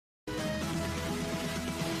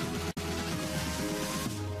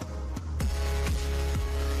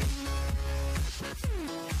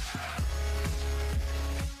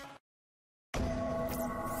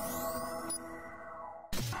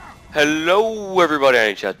Hello everybody,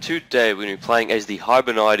 OwNaGe. Today we're going to be playing as the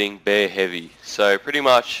Hibernating Bear Heavy. So pretty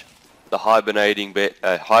much the Hibernating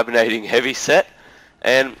Heavy set.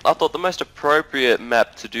 And I thought the most appropriate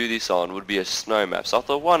map to do this on would be a snow map. So I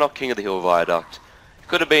thought, why not King of the Hill Viaduct? It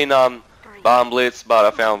could have been Barn Blitz, but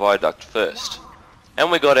I found Viaduct first. And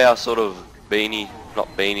we got our sort of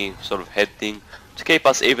sort of head thing to keep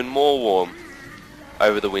us even more warm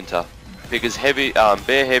over the winter. Because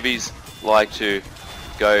bear heavies like to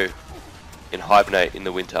go and hibernate in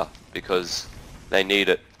the winter because they need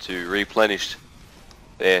it to replenish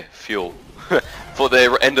their fuel for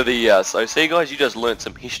the end of the year. So see guys, you just learnt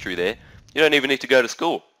some history there. You don't even need to go to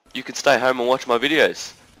school. You can stay home and watch my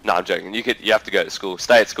videos. No, I'm joking. You have to go to school.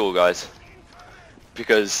 Stay at school, guys,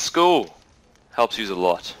 because school helps you a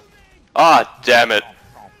lot. Ah, damn it.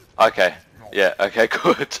 Okay. Yeah. Okay.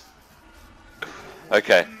 Good.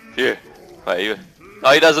 Okay. Phew. Wait.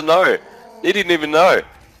 Oh, he doesn't know. He didn't even know.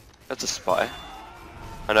 That's a spy.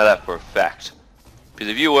 I know that for a fact. Because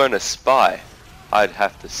if you weren't a spy, I'd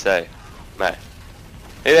have to say, mate.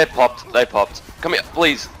 Hey, they popped. Come here,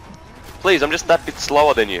 please. Please, I'm just that bit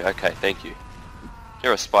slower than you. Okay, thank you.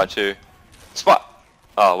 You're a spy too. Spy!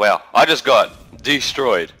 Oh, wow. I just got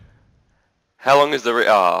destroyed. How long is the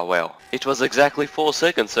oh, well. It was exactly 4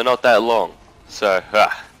 seconds, so not that long. So,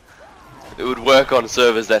 it would work on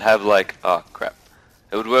servers that have like, oh crap.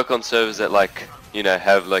 It would work on servers that like, you know,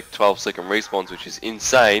 have like 12-second respawns, which is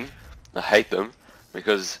insane. I hate them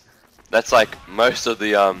because that's like most of the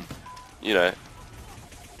you know.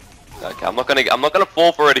 Okay, I'm not gonna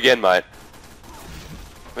fall for it again, mate.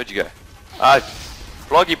 Where'd you go?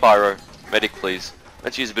 Floggy Pyro, medic, please.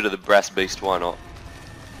 Let's use a bit of the Brass Beast. Why not?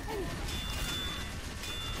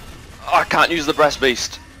 Oh, I can't use the Brass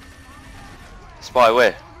Beast. Spy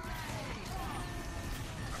where?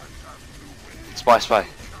 Spy.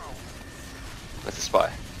 That's a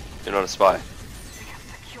spy. You're not a spy.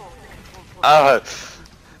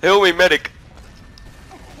 Heal me, medic.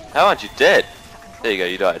 How aren't you dead? There you go,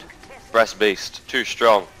 you died. Brass Beast, too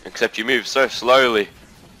strong. Except you move so slowly.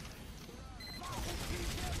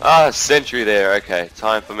 Sentry there. Okay,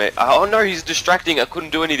 time for me. Oh no, he's distracting. I couldn't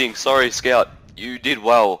do anything. Sorry, Scout. You did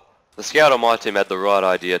well. The Scout on my team had the right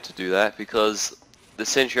idea to do that because the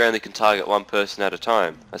Sentry only can target one person at a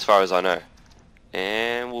time, as far as I know.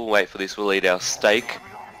 And we'll wait for this. We'll eat our steak.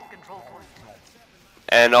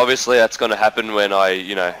 And obviously that's going to happen when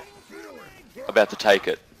you know, about to take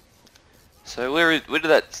it. So where did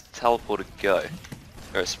that teleporter go?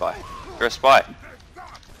 You're a spy. You're a spy.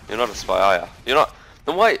 You're not a spy, are you? You're not.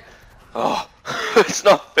 Then wait. Oh, it's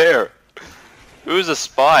not fair. Who's a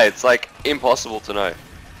spy? It's like impossible to know.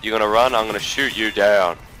 You're going to run, I'm going to shoot you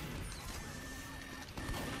down.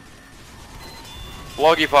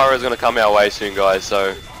 Floggy Pyro is going to come our way soon, guys,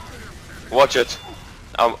 so watch it.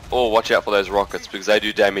 Or watch out for those rockets because they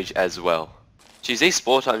do damage as well. Geez, these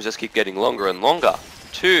spawn times just keep getting longer and longer.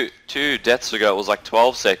 Two deaths ago it was like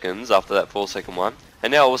 12 seconds after that 4-second one,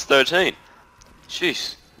 and now it was 13.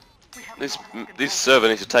 Jeez, this server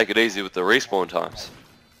needs to take it easy with the respawn times.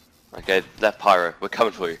 Okay, that Pyro, we're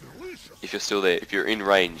coming for you. If you're still there, if you're in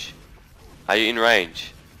range. Are you in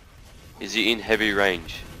range? Is he in heavy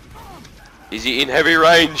range? Is he in heavy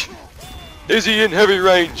range? Is he in heavy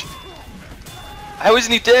range? How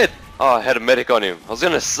isn't he dead? Oh, I had a medic on him. I was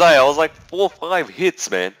gonna say, I was like 4 or 5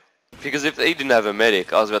 hits, man. Because if he didn't have a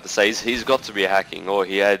medic, I was about to say, he's got to be hacking, or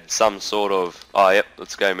he had some sort of... Oh, yep,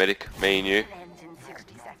 let's go, medic. Me and you.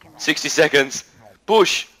 60 seconds.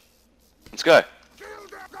 Push. Let's go.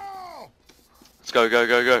 Let's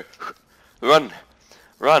go.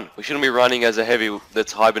 Run. We shouldn't be running as a heavy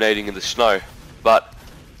that's hibernating in the snow. But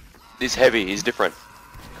this heavy is different.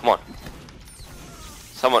 Come on.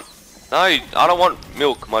 Someone. No, I don't want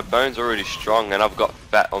milk. My bone's already strong and I've got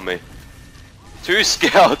fat on me. 2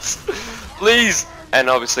 scouts. Please. And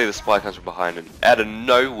obviously the spy comes from behind and out of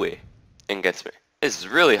nowhere and gets me. This is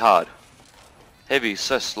really hard. Heavy is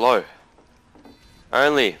so slow.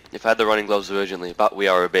 Only if I had the running gloves urgently, but we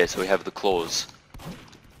are a bear, so we have the claws.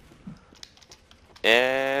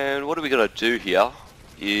 And what are we gonna do here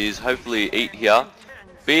is hopefully eat here,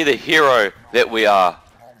 be the hero that we are,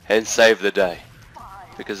 and save the day.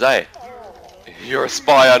 Because hey, you're a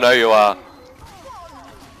spy, I know you are.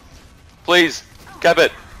 Please, cap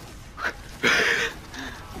it.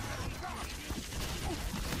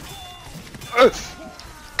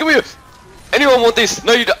 Come here. Anyone want this?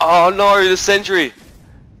 No, you don't. Oh no, the sentry.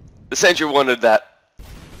 The sentry wanted that.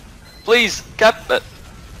 Please, cap it.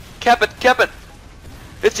 Cap it.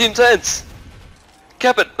 It's intense.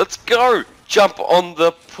 Cap it. Let's go. Jump on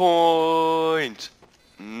the point.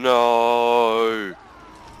 No.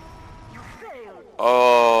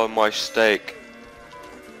 Oh my my steak.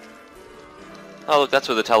 Oh look, that's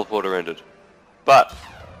where the teleporter ended. But,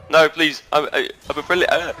 no please, I'm a friendly...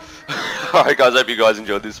 Alright guys, I hope you guys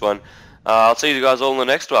enjoyed this one. I'll see you guys all in the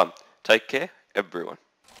next one. Take care, everyone.